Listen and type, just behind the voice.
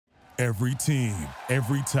Every team,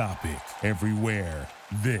 every topic, everywhere.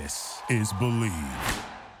 This is Believe.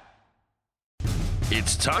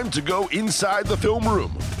 It's time to go inside the film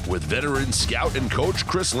room with veteran scout and coach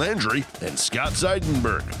Chris Landry and Scott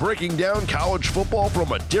Seidenberg, breaking down college football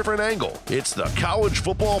from a different angle. It's the College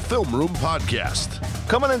Football Film Room Podcast.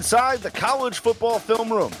 Coming inside the College Football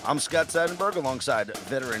Film Room, I'm Scott Seidenberg alongside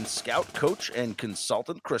veteran scout, coach, and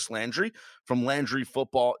consultant Chris Landry from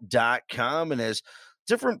LandryFootball.com. And as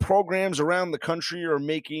different programs around the country are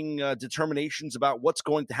making determinations about what's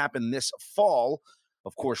going to happen this fall,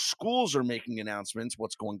 of course, schools are making announcements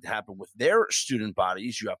what's going to happen with their student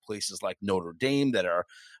bodies. You have places like Notre Dame that are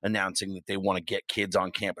announcing that they want to get kids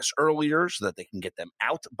on campus earlier so that they can get them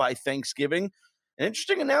out by Thanksgiving. An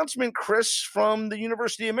interesting announcement, Chris, from the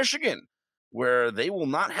University of Michigan, where they will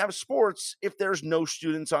not have sports if there's no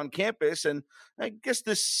students on campus. And I guess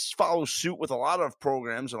this follows suit with a lot of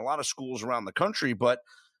programs and a lot of schools around the country, but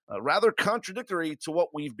rather contradictory to what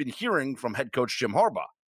we've been hearing from head coach Jim Harbaugh.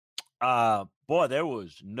 Boy, there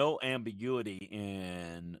was no ambiguity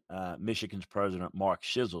in Michigan's president Mark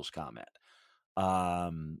Schizel's comment.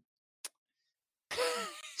 He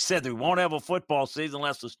said we won't have a football season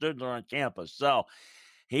unless the students are on campus. So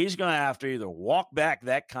he's going to have to either walk back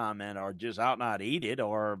that comment or just out and out eat it,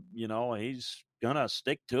 or, you know, he's going to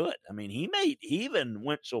stick to it. I mean, he even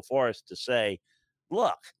went so far as to say,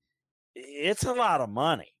 look, it's a lot of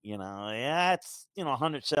money, yeah, it's,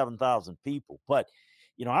 107,000 people, but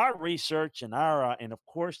our research and and of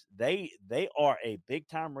course they are a big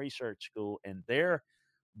time research school, and they're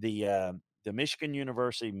the Michigan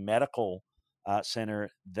University Medical Center.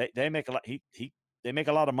 They make a lot. They make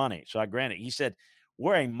a lot of money. So I grant it. He said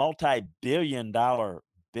we're a multi-billion-dollar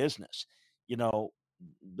business.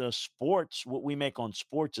 The sports, what we make on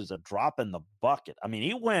sports is a drop in the bucket. I mean,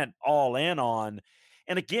 he went all in on,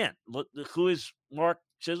 and again, look, who is Mark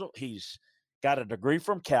Schizel? He's got a degree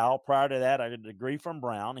from Cal. Prior to that, I got a degree from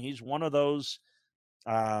Brown. He's one of those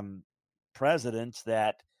presidents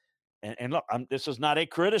that, and look, this is not a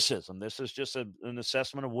criticism. This is just an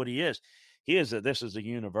assessment of what he is. This is a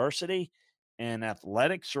university, and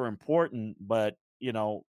athletics are important, but,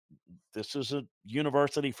 this is a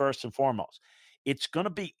university first and foremost. It's going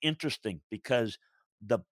to be interesting because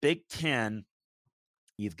the Big Ten,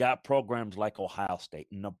 you've got programs like Ohio State,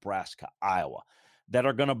 Nebraska, Iowa, that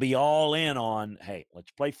are going to be all in on, hey,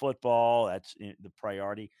 let's play football. That's the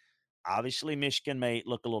priority. Obviously, Michigan may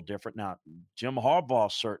look a little different. Now, Jim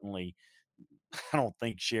Harbaugh certainly, I don't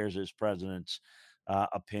think, shares his president's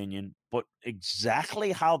opinion, but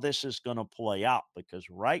exactly how this is going to play out, because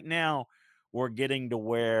right now we're getting to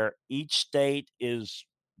where each state is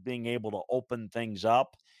being able to open things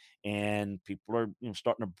up, and people are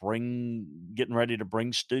starting to getting ready to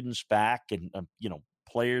bring students back, and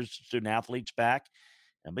players, student athletes back.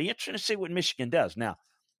 And be interesting to see what Michigan does. Now,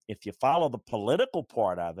 if you follow the political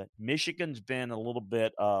part of it, Michigan's been a little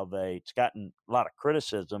bit of it's gotten a lot of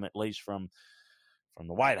criticism, at least from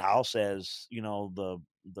the White House, as the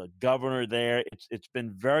governor there. It's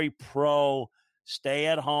been very pro stay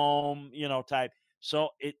at home, type. So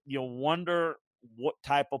you wonder what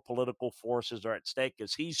type of political forces are at stake.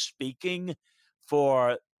 Is he speaking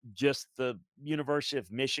for just the University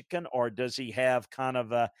of Michigan, or does he have kind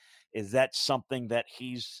of is that something that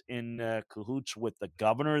he's in cahoots with the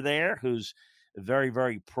governor there, who's very,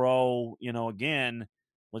 very pro, again,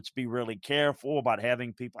 let's be really careful about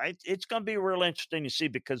having people. It's going to be real interesting to see,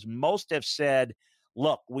 because most have said,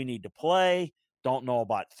 look, we need to play, don't know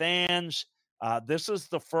about fans. This is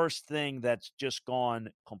the first thing that's just gone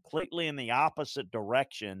completely in the opposite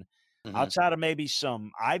direction. Mm-hmm. Outside of maybe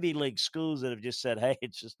some Ivy League schools that have just said, hey,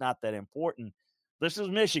 it's just not that important. This is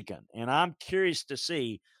Michigan, and I'm curious to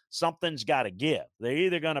see, something's got to give. They're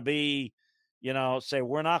either going to be, say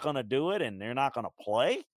we're not going to do it and they're not going to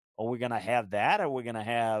play, or we're going to have that, or we're going to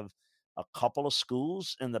have a couple of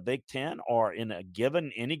schools in the Big Ten or in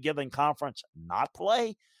any given conference not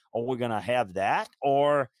play, or we're going to have that,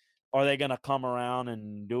 or are they going to come around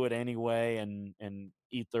and do it anyway and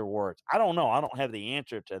eat their words? I don't know. I don't have the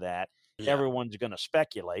answer to that. Yeah. Everyone's going to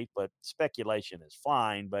speculate, but speculation is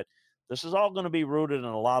fine. But this is all going to be rooted in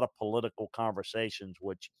a lot of political conversations,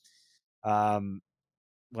 which, kind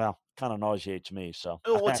of nauseates me. So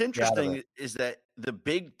what's interesting is that the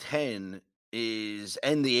Big Ten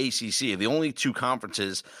and the ACC are the only two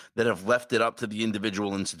conferences that have left it up to the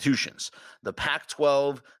individual institutions. The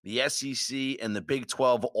Pac-12, the SEC, and the Big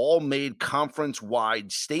 12 all made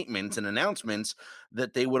conference-wide statements and announcements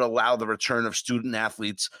that they would allow the return of student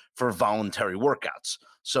athletes for voluntary workouts.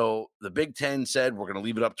 So the Big Ten said, we're going to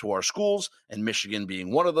leave it up to our schools, and Michigan,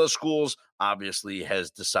 being one of those schools, obviously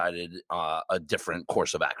has decided a different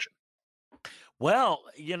course of action. Well,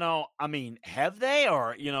 I mean, have they,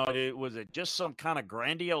 or, was it just some kind of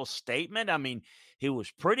grandiose statement? I mean, he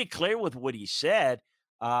was pretty clear with what he said.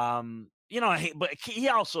 But he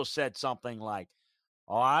also said something like,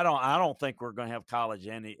 "Oh, I don't think we're going to have college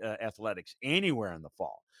athletics anywhere in the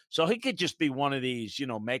fall." So he could just be one of these,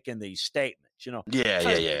 making these statements, Yeah, yeah,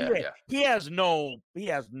 because yeah, he, yeah. he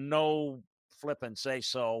has no flipping say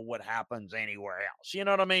so what happens anywhere else. You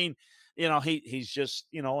know what I mean? He's just,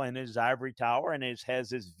 in his ivory tower and has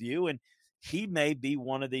his view, and he may be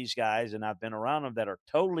one of these guys, and I've been around them, that are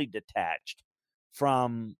totally detached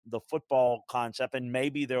from the football concept, and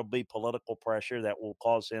maybe there'll be political pressure that will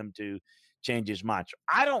cause him to change his mind. So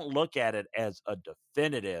I don't look at it as a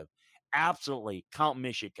definitive, absolutely count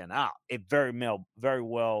Michigan out. It very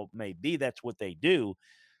well may be that's what they do,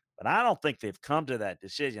 but I don't think they've come to that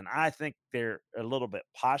decision. I think they're a little bit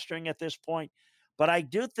posturing at this point, but I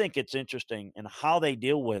do think it's interesting in how they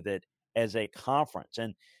deal with it as a conference.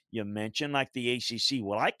 And you mentioned like the ACC.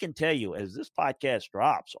 Well, I can tell you, as this podcast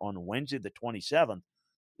drops on Wednesday, the 27th,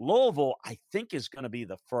 Louisville, I think, is going to be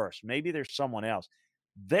the first. Maybe there's someone else.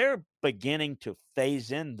 They're beginning to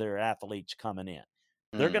phase in their athletes coming in.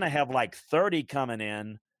 They're going Mm. to have like 30 coming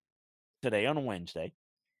in today on Wednesday,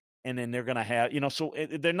 and then they're going to have, so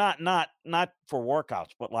they're not for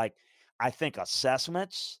workouts, but like I think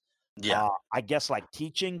assessments, Yeah. I guess like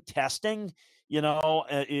teaching, testing, and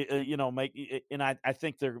I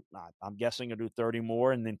think I'm guessing to do 30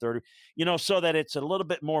 more and then 30, so that it's a little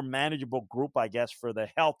bit more manageable group, I guess, for the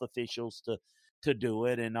health officials to do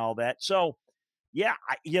it and all that. So, yeah,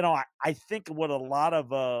 I think what a lot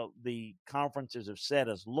of the conferences have said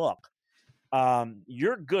is, look,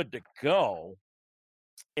 you're good to go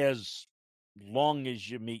as long as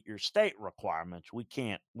you meet your state requirements. We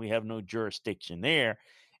have no jurisdiction there.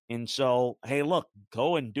 And so, hey, look,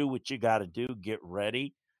 go and do what you got to do, get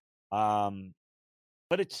ready. Um,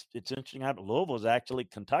 but it's interesting how Louisville is actually,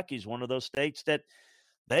 Kentucky's one of those states that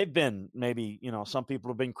they've been, maybe, some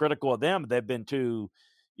people have been critical of them. They've been too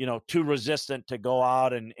resistant to go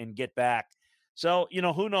out and get back. So,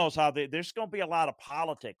 who knows how there's going to be a lot of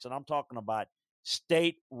politics, and I'm talking about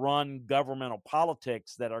state-run governmental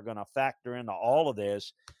politics that are going to factor into all of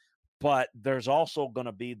this. But there's also going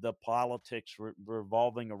to be the politics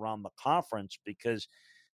revolving around the conference, because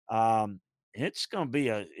it's going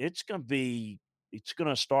to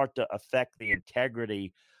start to affect the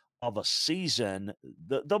integrity of a season.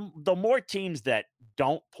 The more teams that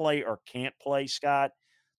don't play or can't play, Scott,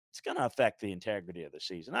 it's going to affect the integrity of the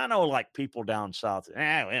season. I know, like, people down south, we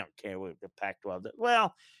don't care with the Pac-12.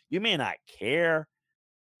 Well, you may not care,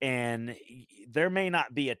 and there may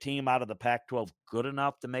not be a team out of the Pac-12 good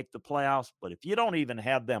enough to make the playoffs. But if you don't even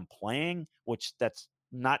have them playing, which that's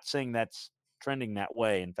not saying that's trending that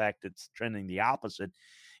way. In fact, it's trending the opposite.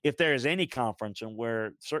 If there is any conference and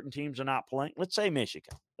where certain teams are not playing, let's say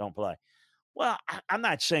Michigan don't play. Well, I'm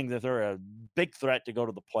not saying that they're a big threat to go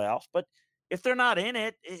to the playoffs, but if they're not in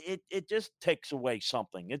it, it just takes away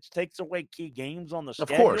something. It takes away key games on the Of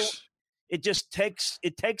schedule. course. It takes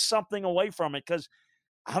something away from it, because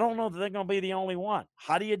I don't know that they're going to be the only one.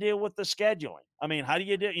 How do you deal with the scheduling? I mean, how do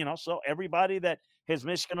you do? So everybody that has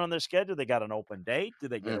Michigan on their schedule, they got an open date. Do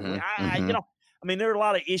they get a win? I mean, there are a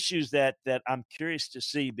lot of issues that I'm curious to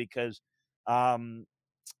see, because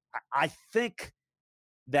I think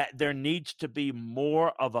that there needs to be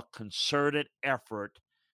more of a concerted effort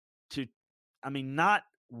to, not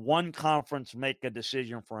one conference make a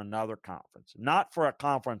decision for another conference, not for a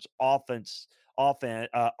conference office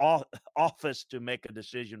to make a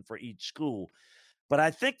decision for each school. But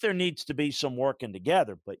I think there needs to be some working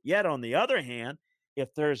together. But yet, on the other hand,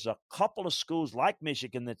 if there's a couple of schools like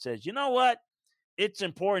Michigan that says, you know what, it's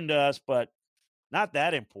important to us, but not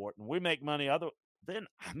that important, we make money then,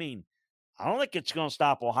 I don't think it's going to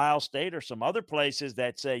stop Ohio State or some other places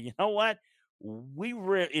that say, you know what,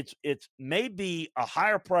 it's maybe a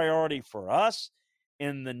higher priority for us,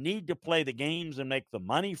 and the need to play the games and make the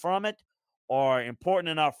money from it are important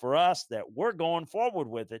enough for us that we're going forward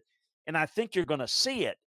with it. And I think you're going to see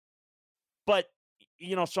it. But,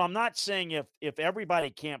 so I'm not saying if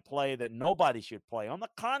everybody can't play that nobody should play. On the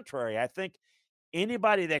contrary, I think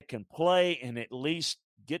anybody that can play and at least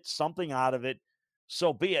get something out of it,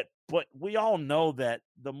 so be it. But we all know that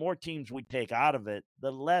the more teams we take out of it,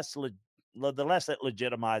 the less it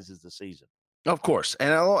legitimizes the season. Of course.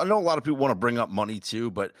 And I know a lot of people want to bring up money too,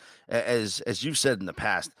 but as you've said in the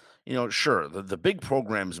past, sure, the big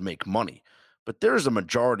programs make money, but there's a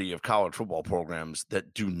majority of college football programs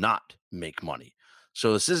that do not make money.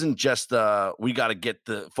 So this isn't just we got to get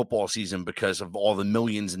the football season because of all the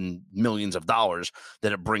millions and millions of dollars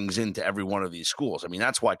that it brings into every one of these schools. I mean,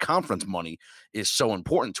 that's why conference money is so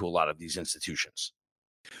important to a lot of these institutions.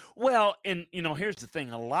 Well, and here's the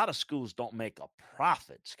thing: a lot of schools don't make a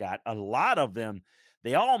profit, Scott. A lot of them,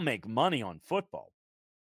 they all make money on football,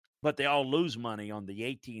 but they all lose money on the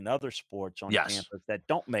 18 other sports on Yes. campus that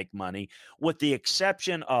don't make money, with the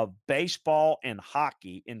exception of baseball and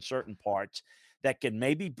hockey in certain parts that can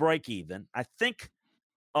maybe break even. I think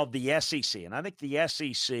of the SEC, and I think the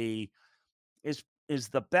SEC is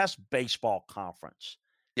the best baseball conference.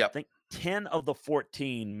 Yep. I think 10 of the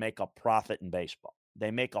 14 make a profit in baseball. They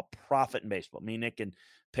make a profit in baseball. I mean, they can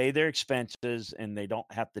pay their expenses and they don't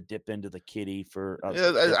have to dip into the kitty for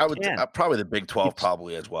I would probably the Big 12 It's-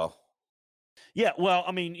 probably as well. Yeah, well,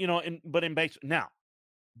 I mean, but in baseball now,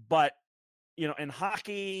 but in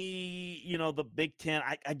hockey, the Big Ten,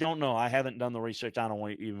 I don't know. I haven't done the research. I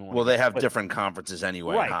don't even want. Well, they have different conferences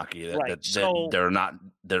anyway in hockey. So they're not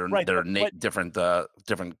but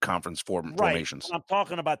different conference formations. I'm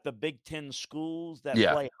talking about the Big Ten schools that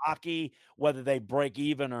play hockey, whether they break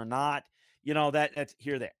even or not. That's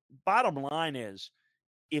here there. Bottom line is,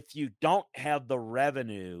 if you don't have the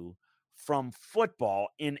revenue from football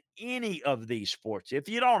in any of these sports, if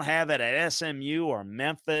you don't have it at SMU or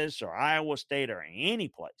Memphis or Iowa State or any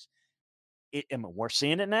place, we're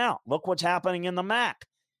seeing it now. Look what's happening in the MAC.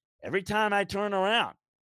 Every time I turn around,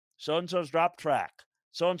 so-and-so's dropped track,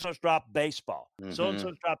 so-and-so's dropped baseball,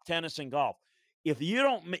 so-and-so's dropped tennis and golf. If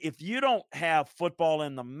you don't have football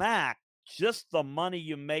in the MAC, just the money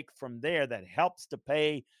you make from there that helps to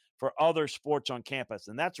pay for other sports on campus.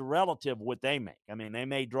 And that's relative what they make. I mean, they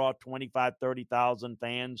may draw 25, 30,000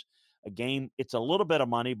 fans a game. It's a little bit of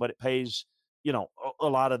money, but it pays, a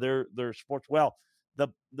lot of their sports. Well,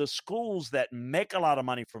 the schools that make a lot of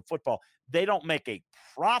money from football, they don't make a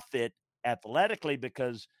profit athletically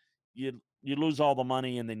because you lose all the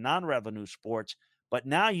money in the non-revenue sports. But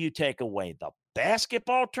now you take away the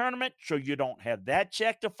basketball tournament, so you don't have that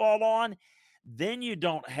check to fall on. Then you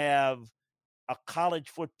don't have a college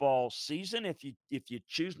football season if you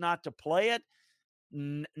choose not to play it.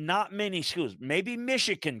 Not many schools, maybe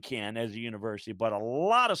Michigan can as a university, but a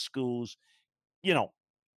lot of schools, a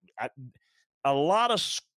lot of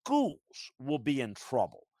schools will be in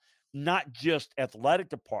trouble. Not just athletic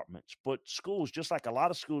departments, but schools, just like a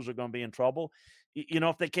lot of schools are going to be in trouble,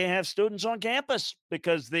 if they can't have students on campus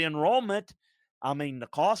because the enrollment, I mean, the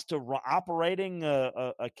cost to operating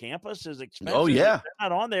a campus is expensive. Oh, yeah. They're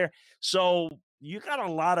not on there. So you got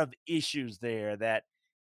a lot of issues there that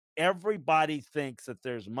everybody thinks that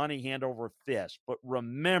there's money hand over fist. But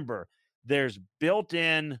remember, there's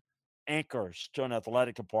built-in anchors to an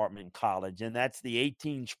athletic department in college, and that's the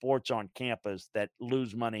 18 sports on campus that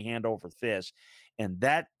lose money hand over fist. And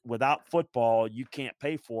that, without football, you can't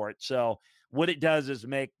pay for it. So what it does is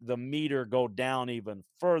make the meter go down even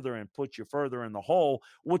further and put you further in the hole,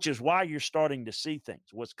 which is why you're starting to see things.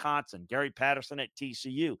 Wisconsin, Gary Patterson at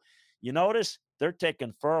TCU. You notice they're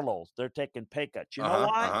taking furloughs. They're taking pay cuts. You know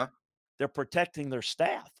why? They're protecting their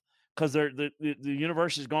staff because the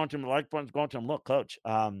university's going to them, like going to them, look, coach,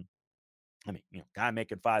 I mean, guy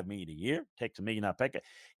making $5 million a year takes $1 million out pay cut.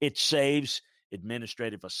 It saves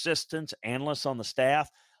administrative assistants, analysts on the staff.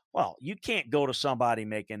 Well, you can't go to somebody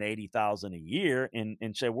making $80,000 a year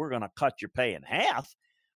and say we're going to cut your pay in half,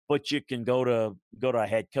 but you can go to a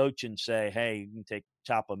head coach and say, hey, you can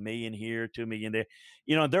chop $1 million here, $2 million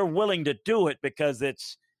there. They're willing to do it because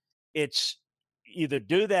it's either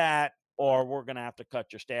do that or we're going to have to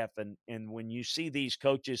cut your staff. And when you see these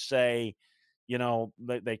coaches say,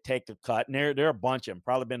 they take a cut, and there are a bunch of them,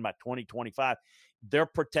 probably been about 20, 25. They're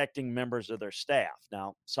protecting members of their staff.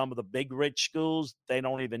 Now, some of the big rich schools, they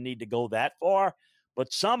don't even need to go that far.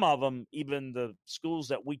 But some of them, even the schools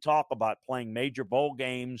that we talk about playing major bowl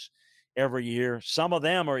games every year, some of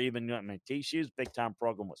them are even, TCU's big-time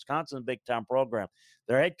program, Wisconsin's big-time program.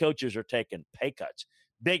 Their head coaches are taking pay cuts,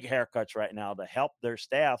 big haircuts right now to help their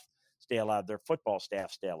staff stay alive, their football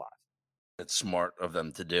staff stay alive. It's smart of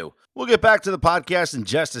them to do. We'll get back to the podcast in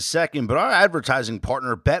just a second, but our advertising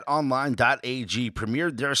partner, BetOnline.ag,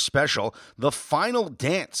 premiered their special, The Final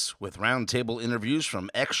Dance, with roundtable interviews from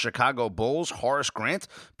ex-Chicago Bulls Horace Grant,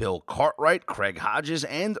 Bill Cartwright, Craig Hodges,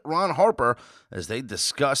 and Ron Harper as they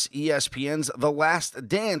discuss ESPN's The Last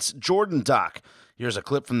Dance Jordan doc. Here's a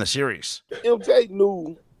clip from the series. MJ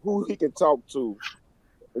knew who he can talk to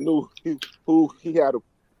and knew who he had to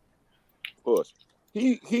push.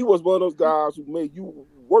 He was one of those guys who made you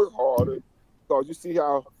work harder because you see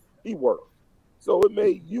how he worked. So it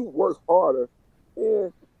made you work harder.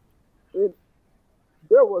 And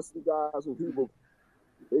there was some guys who he would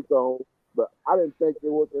They gone. But I didn't think it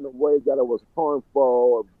was in a way that it was harmful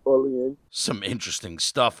or bullying. Some interesting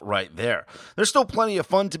stuff right there. There's still plenty of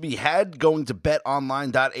fun to be had going to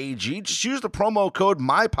betonline.ag. Just use the promo code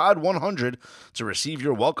MyPod100 to receive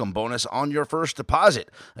your welcome bonus on your first deposit.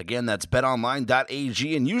 Again, that's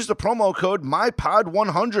betonline.ag and use the promo code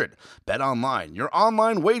MyPod100. BetOnline, your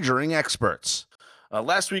online wagering experts.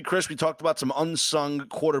 Last week, Chris, we talked about some unsung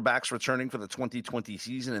quarterbacks returning for the 2020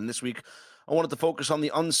 season, and this week I wanted to focus on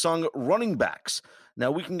the unsung running backs. Now,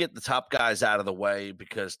 we can get the top guys out of the way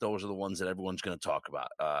because those are the ones that everyone's going to talk about.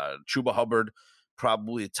 Chuba Hubbard,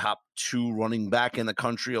 probably the top 2 running back in the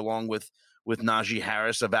country, along with Najee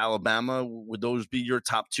Harris of Alabama. Would those be your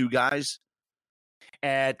top 2 guys?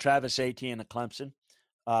 Travis Etienne of Clemson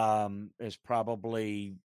is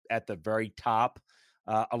probably at the very top.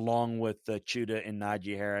 Along with Chuda and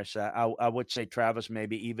Najee Harris. I would say Travis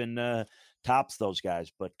maybe even tops those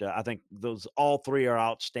guys, but I think those all 3 are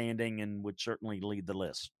outstanding and would certainly lead the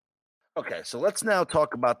list. Okay, so let's now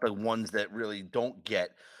talk about the ones that really don't get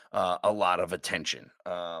a lot of attention.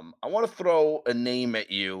 I want to throw a name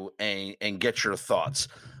at you and get your thoughts.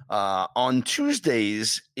 On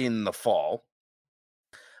Tuesdays in the fall,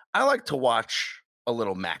 I like to watch a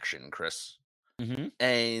little Maction, Chris. Mm-hmm.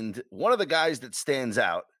 And one of the guys that stands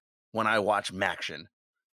out when I watch Maction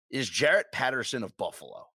is Jarrett Patterson of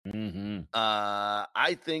Buffalo. Mm-hmm.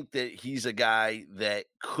 I think that he's a guy that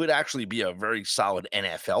could actually be a very solid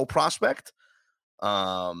NFL prospect.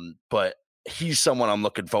 But he's someone I'm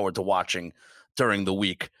looking forward to watching during the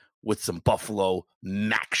week with some Buffalo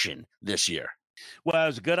Maction this year. Well, it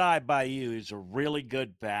was a good eye by you. He's a really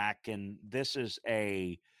good back, and this is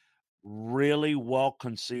a really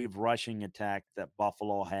well-conceived rushing attack that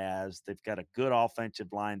Buffalo has. They've got a good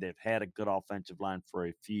offensive line. They've had a good offensive line for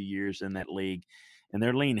a few years in that league, and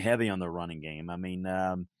they're leaning heavy on their running game. I mean,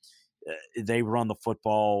 they run the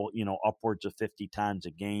football, upwards of 50 times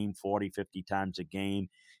a game, 40, 50 times a game,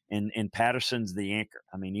 and Patterson's the anchor.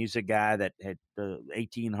 I mean, he's a guy that had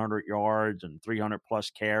 1,800 yards and 300-plus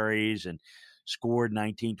carries and scored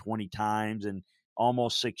 19, 20 times and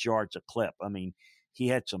almost 6 yards a clip. I mean, he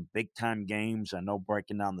had some big-time games. I know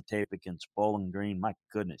breaking down the tape against Bowling Green, my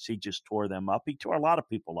goodness, he just tore them up. He tore a lot of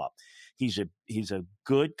people up. He's a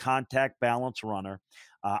good contact balance runner.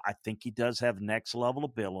 I think he does have next-level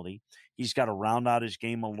ability. He's got to round out his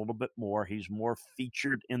game a little bit more. He's more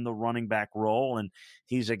featured in the running back role, and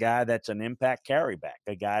he's a guy that's an impact carry back,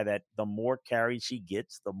 a guy that the more carries he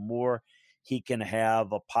gets, the more he can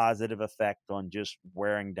have a positive effect on just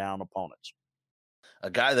wearing down opponents. A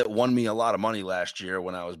guy that won me a lot of money last year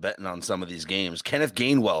when I was betting on some of these games, Kenneth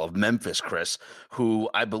Gainwell of Memphis, Chris, who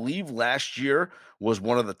I believe last year was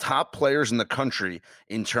one of the top players in the country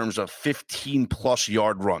in terms of 15-plus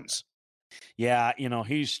yard runs. Yeah,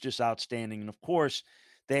 he's just outstanding. And, of course,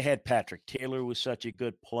 they had Patrick Taylor was such a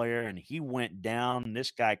good player, and he went down. This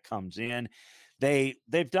guy comes in.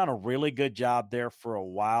 They've done a really good job there for a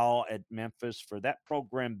while at Memphis for that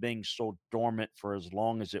program being so dormant for as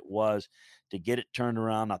long as it was to get it turned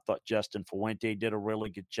around. I thought Justin Fuente did a really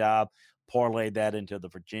good job, parlayed that into the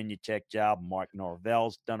Virginia Tech job. Mark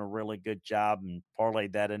Norvell's done a really good job and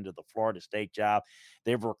parlayed that into the Florida State job.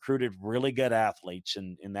 They've recruited really good athletes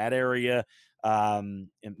in that area. And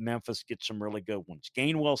Memphis gets some really good ones.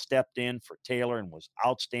 Gainwell stepped in for Taylor and was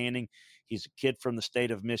outstanding. He's a kid from the state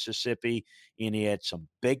of Mississippi, and he had some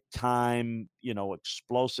big time,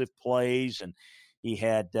 explosive plays. And he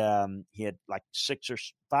had like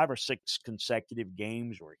 5 or 6 consecutive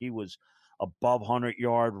games where he was above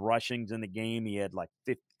 100-yard rushings in the game. He had like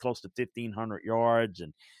close to 1,500 yards,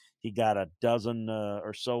 and he got a dozen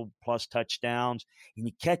or so plus touchdowns, and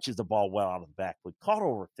he catches the ball well out of the back. We caught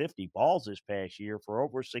over 50 balls this past year for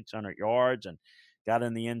over 600 yards and got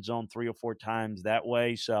in the end zone 3 or 4 times that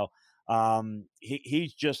way. So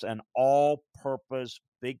he's just an all-purpose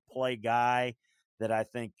big play guy that I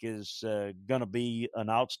think is going to be an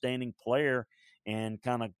outstanding player and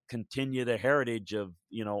kind of continue the heritage of,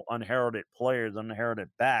 unheralded players, unheralded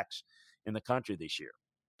backs in the country this year.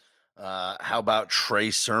 How about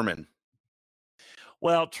Trey Sermon?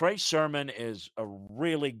 Well, Trey Sermon is a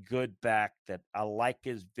really good back that I like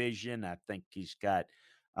his vision. I think he's got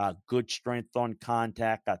good strength on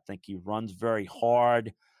contact. I think he runs very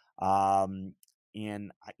hard. And,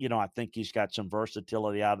 I think he's got some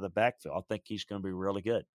versatility out of the backfield. I think he's going to be really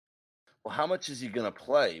good. Well, how much is he going to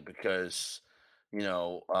play? Because,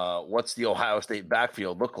 what's the Ohio State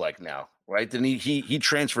backfield look like now, right? Didn't he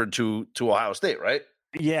transferred to Ohio State, right?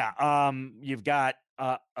 Yeah. You've got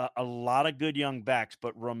a lot of good young backs,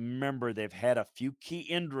 but remember they've had a few key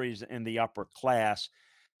injuries in the upper class.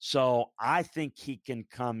 So I think he can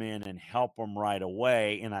come in and help them right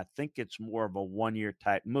away. And I think it's more of a one-year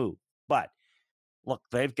type move. But look,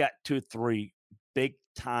 they've got 2-3 big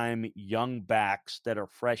time young backs that are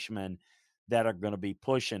freshmen that are going to be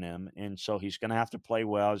pushing him. And so he's going to have to play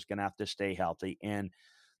well. He's going to have to stay healthy. And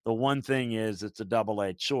the one thing is, it's a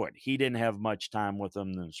double-edged sword. He didn't have much time with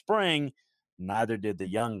them in the spring. Neither did the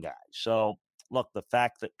young guy. So look, the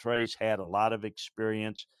fact that Trey's had a lot of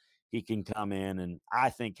experience, he can come in and I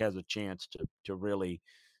think has a chance to really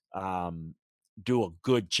do a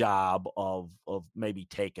good job of maybe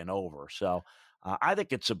taking over. So I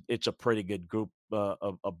think it's a pretty good group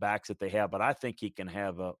of backs that they have, but I think he can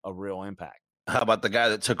have a real impact. How about the guy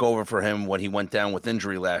that took over for him when he went down with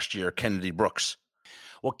injury last year, Kennedy Brooks?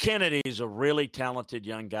 Well, Kennedy's a really talented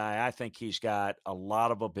young guy. I think he's got a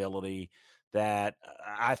lot of ability that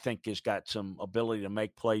I think has got some ability to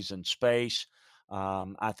make plays in space.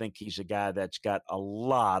 I think he's a guy that's got a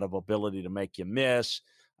lot of ability to make you miss.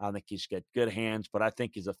 I think he's got good hands, but I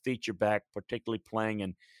think he's a feature back, particularly playing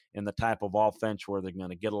in the type of offense where they're going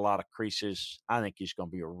to get a lot of creases. I think he's going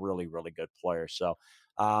to be a really, really good player. So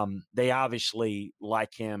they obviously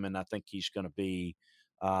like him, and I think he's going to be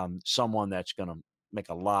someone that's going to make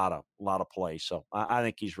a lot of plays. So I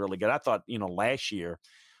think he's really good. I thought, last year,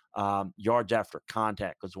 yards after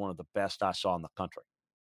contact was one of the best I saw in the country.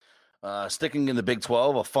 Sticking in the Big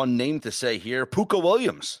 12, a fun name to say here, Puka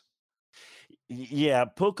Williams. Yeah,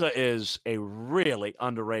 Puka is a really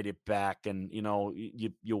underrated back. And,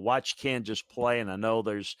 you watch Kansas play, and I know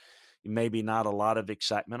there's maybe not a lot of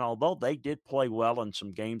excitement, although they did play well in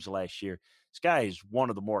some games last year. This guy is one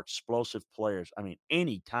of the more explosive players. I mean,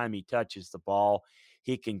 anytime he touches the ball,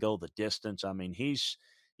 he can go the distance. I mean, he's,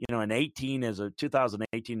 in 2018 as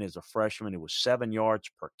a freshman, it was 7 yards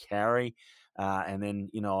per carry. And then,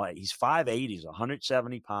 he's 5'8", he's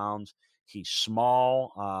 170 pounds. He's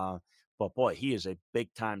small, but boy, he is a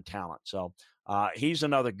big time talent. So he's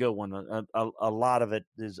another good one. A lot of it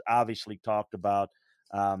is obviously talked about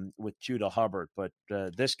with Judah Hubbard, but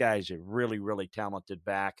this guy is a really, really talented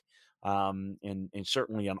back, and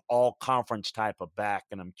certainly an all-conference type of back,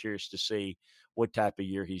 and I'm curious to see what type of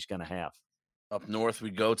year he's going to have. Up north,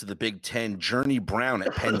 we go to the Big Ten. Journey Brown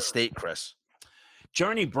at Penn State, Chris.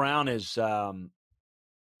 Journey Brown is to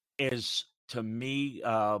me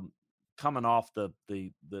coming off the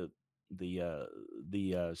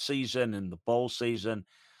season and the bowl season.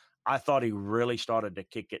 I thought he really started to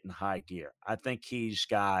kick it in high gear. I think he's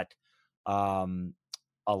got a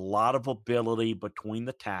lot of ability between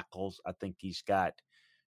the tackles. I think he's got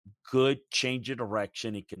good change of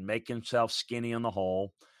direction. He can make himself skinny in the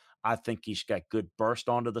hole. I think he's got good burst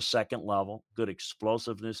onto the second level, good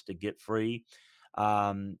explosiveness to get free.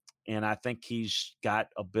 And I think he's got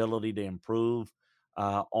ability to improve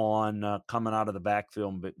on coming out of the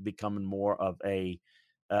backfield and becoming more of a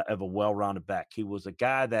well-rounded back. He was a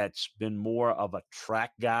guy that's been more of a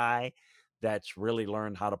track guy that's really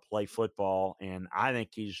learned how to play football. And I think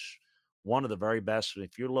he's one of the very best.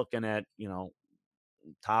 If you're looking at,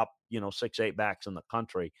 top, 6-8 backs in the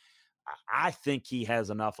country, I think he has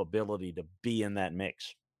enough ability to be in that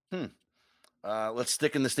mix. Let's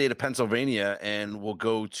stick in the state of Pennsylvania, and we'll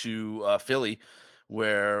go to Philly,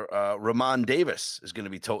 where Ramon Davis is going to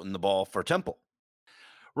be toting the ball for Temple.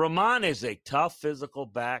 Ramon is a tough physical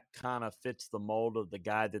back, kind of fits the mold of the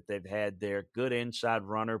guy that they've had there. Good inside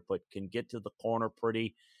runner, but can get to the corner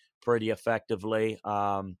pretty effectively.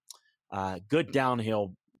 Good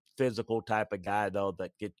downhill physical type of guy, though,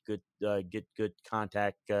 that get good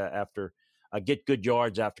contact get good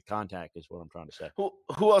yards after contact is what I'm trying to say.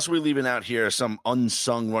 Who else are we leaving out here? Some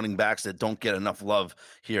unsung running backs that don't get enough love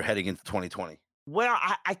here heading into 2020. Well,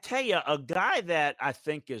 I tell you, a guy that I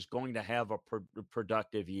think is going to have a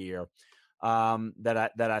productive year,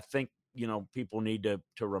 that I think people need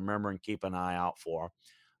to remember and keep an eye out for.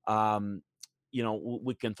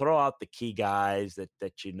 We can throw out the key guys that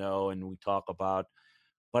and we talk about,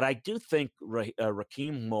 but I do think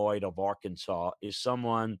Rakeem Lloyd of Arkansas is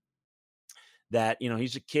someone that,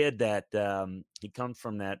 he's a kid that he comes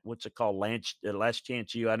from that, what's it called, Last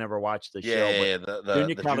Chance U. I never watched the show. Yeah, the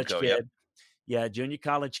junior college JUCO, kid. Yep. Yeah, junior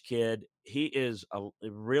college kid. He is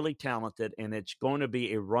really talented, and it's going to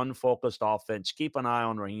be a run-focused offense. Keep an eye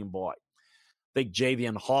on Raheem Boyd. I think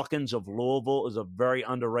Javian Hawkins of Louisville is a very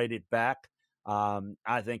underrated back.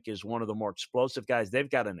 I think is one of the more explosive guys. They've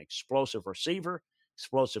got an explosive receiver,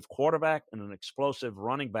 explosive quarterback, and an explosive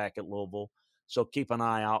running back at Louisville, so keep an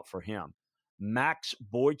eye out for him. Max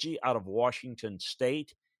Borgi out of Washington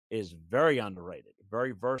State is very underrated,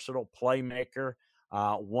 very versatile playmaker,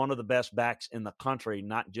 one of the best backs in the country,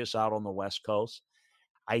 not just out on the West Coast.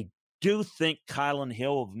 I do think Kylan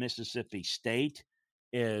Hill of Mississippi State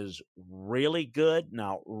is really good.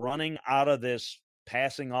 Now, running out of this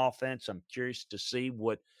passing offense, I'm curious to see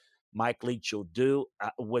what Mike Leach will do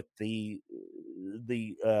with the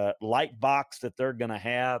light box that they're going to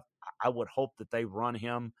have. I would hope that they run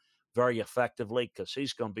him very effectively because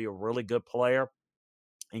he's going to be a really good player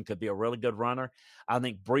and could be a really good runner. I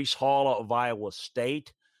think Breece Hall of Iowa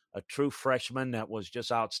State, a true freshman that was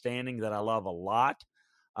just outstanding that I love a lot.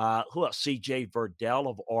 Who else? C.J. Verdell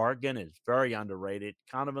of Oregon is very underrated,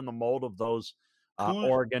 kind of in the mold of those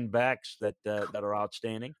Oregon backs that are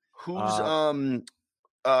outstanding. Who's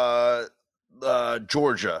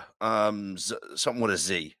Georgia? Something with a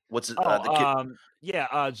Z. What's it? The kid?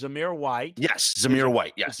 Zamir White. Yes, Zamir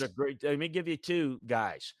White. Yes, it's a great. Let me give you two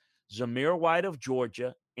guys: Zamir White of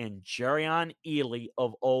Georgia and Jerrion Ealy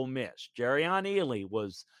of Ole Miss. Jerrion Ealy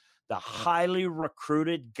was the highly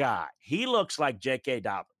recruited guy. He looks like J.K.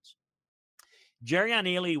 Dobbins. Jerrion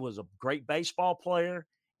Ealy was a great baseball player,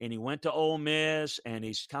 and he went to Ole Miss, and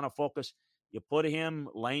he's kind of focused. You put him,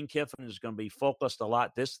 Lane Kiffin is going to be focused a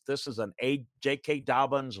lot. This is an J.K.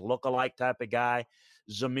 Dobbins lookalike type of guy.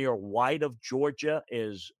 Zamir White of Georgia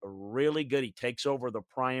is really good. He takes over the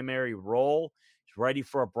primary role. He's ready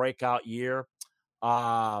for a breakout year.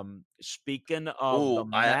 Speaking of the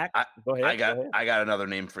MAC, go ahead. I got another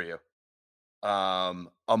name for you.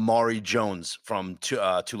 Amari Jones from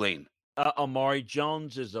Tulane. Amari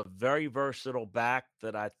Jones is a very versatile back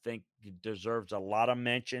that I think deserves a lot of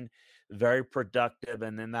mention. Very productive,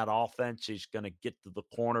 and in that offense, he's going to get to the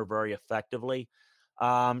corner very effectively.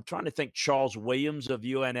 I'm trying to think. Charles Williams of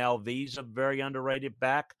UNLV is a very underrated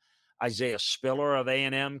back. Isaiah Spiller of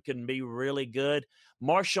A&M can be really good.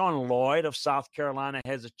 Marshawn Lloyd of South Carolina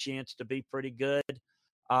has a chance to be pretty good.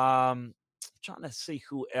 Trying to see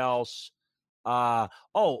who else. Bryant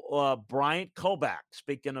Kobach,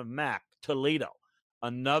 speaking of MAC, Toledo,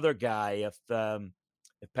 another guy. If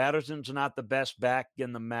Patterson's not the best back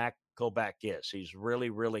in the MAC, Kobach is. He's really,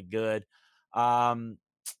 really good. There's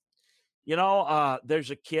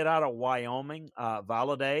a kid out of Wyoming,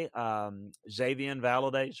 Valladay, Xavier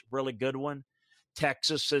Valladay, really good one.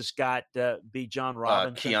 Texas has got Bijan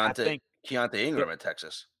Robinson. Keontae Ingram at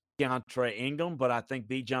Texas. Keontae Ingram, but I think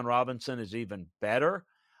Bijan Robinson is even better.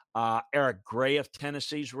 Eric Gray of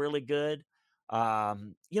Tennessee is really good.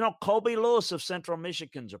 Colby Lewis of Central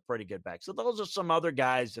Michigan's a pretty good back. So those are some other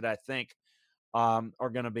guys that I think are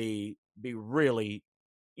going to be really,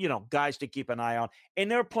 guys to keep an eye on.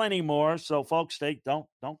 And there are plenty more. So folks, don't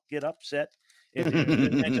get upset if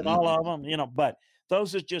you mention all of them, but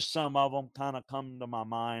those are just some of them kind of come to my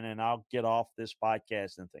mind, and I'll get off this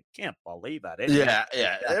podcast and think, can't believe I didn't. Yeah.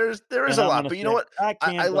 There is a lot, but you know what?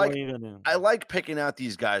 I like picking out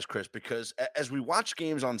these guys, Chris, because as we watch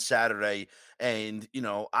games on Saturday, and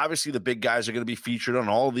obviously the big guys are going to be featured on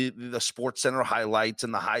all the Sports Center highlights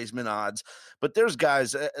and the Heisman odds, but there's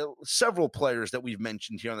guys, several players that we've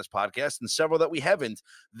mentioned here on this podcast, and several that we haven't,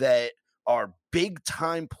 that are big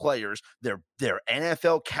time players. They're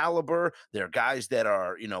NFL caliber. They're guys that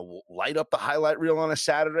are, light up the highlight reel on a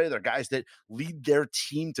Saturday. They're guys that lead their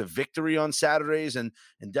team to victory on Saturdays, and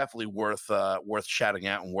definitely worth shouting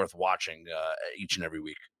out and worth watching each and every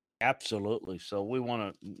week. Absolutely. So we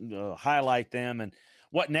want to highlight them. And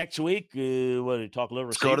what next week? What do you talk a little?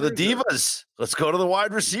 Let's go to the divas. Let's go to the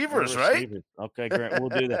wide receivers, right? Okay, great. We'll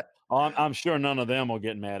do that. I'm sure none of them will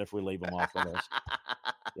get mad if we leave them off the list.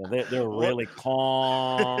 Yeah, they're really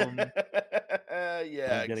calm.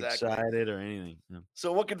 Yeah, don't get excited or anything. Yeah.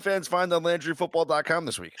 So what can fans find on LandryFootball.com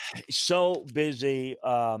this week? So busy. It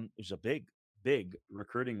was a big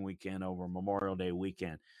recruiting weekend over Memorial Day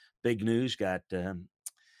weekend. Big news. Got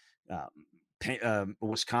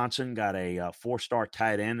Wisconsin got a 4-star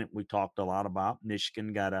tight end that we talked a lot about.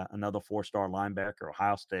 Michigan got another 4-star linebacker.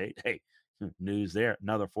 Ohio State, hey, news there,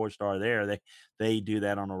 another 4-star there. They do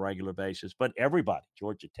that on a regular basis. But everybody,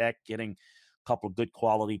 Georgia Tech getting a couple of good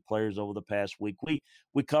quality players over the past week.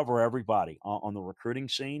 We cover everybody on the recruiting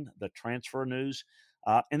scene, the transfer news,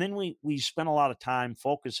 and then we spend a lot of time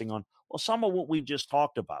focusing on some of what we just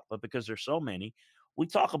talked about. But because there's so many, we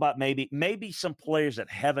talk about maybe some players that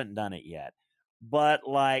haven't done it yet. But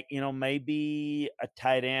maybe a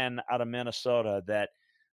tight end out of Minnesota that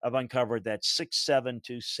I've uncovered that 6'7",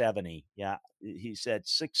 270. Yeah, he said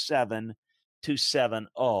 6'7", 270.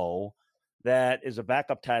 That is a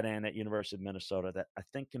backup tight end at University of Minnesota that I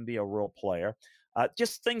think can be a real player.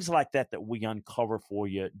 Just things like that we uncover for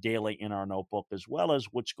you daily in our notebook, as well as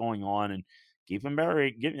what's going on, and getting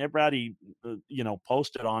everybody,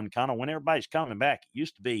 posted on kind of when everybody's coming back. It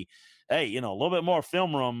used to be, hey, a little bit more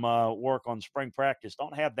film room work on spring practice.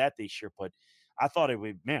 Don't have that this year, but I thought it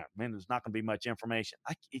would, man, there's not going to be much information.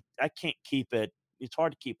 I can't keep it. It's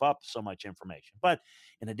hard to keep up so much information. But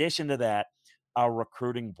in addition to that, our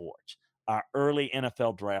recruiting boards, our early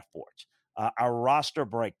NFL draft boards, our roster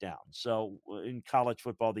breakdown. So in college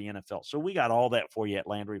football, the NFL. So we got all that for you at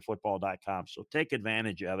LandryFootball.com. So take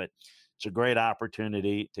advantage of it. It's a great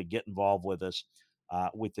opportunity to get involved with us.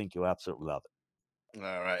 We think you'll absolutely love it. All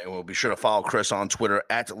right. And we'll be sure to follow Chris on Twitter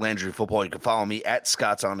at Landry Football. You can follow me at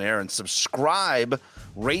Scott's On Air and subscribe,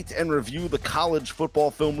 rate, and review the College Football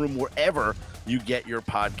Film Room wherever you get your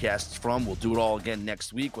podcasts from. We'll do it all again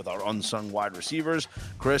next week with our unsung wide receivers.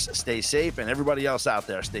 Chris, stay safe, and everybody else out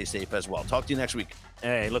there, stay safe as well. Talk to you next week.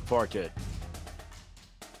 Hey, look forward to it.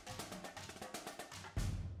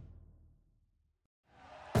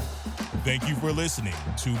 Thank you for listening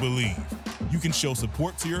to Believe. You can show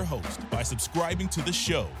support to your host by subscribing to the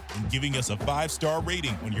show and giving us a 5-star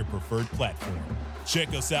rating on your preferred platform. Check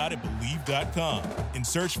us out at Believe.com and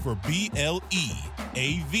search for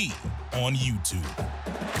BLEAV on YouTube.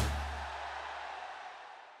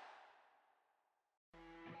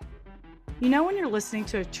 You know when you're listening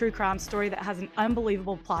to a true crime story that has an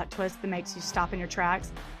unbelievable plot twist that makes you stop in your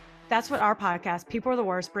tracks? That's what our podcast, People Are the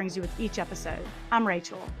Worst, brings you with each episode. I'm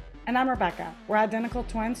Rachel. And I'm Rebecca. We're identical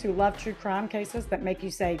twins who love true crime cases that make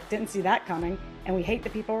you say, didn't see that coming, and we hate the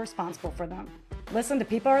people responsible for them. Listen to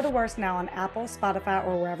People Are the Worst now on Apple, Spotify,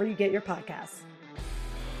 or wherever you get your podcasts.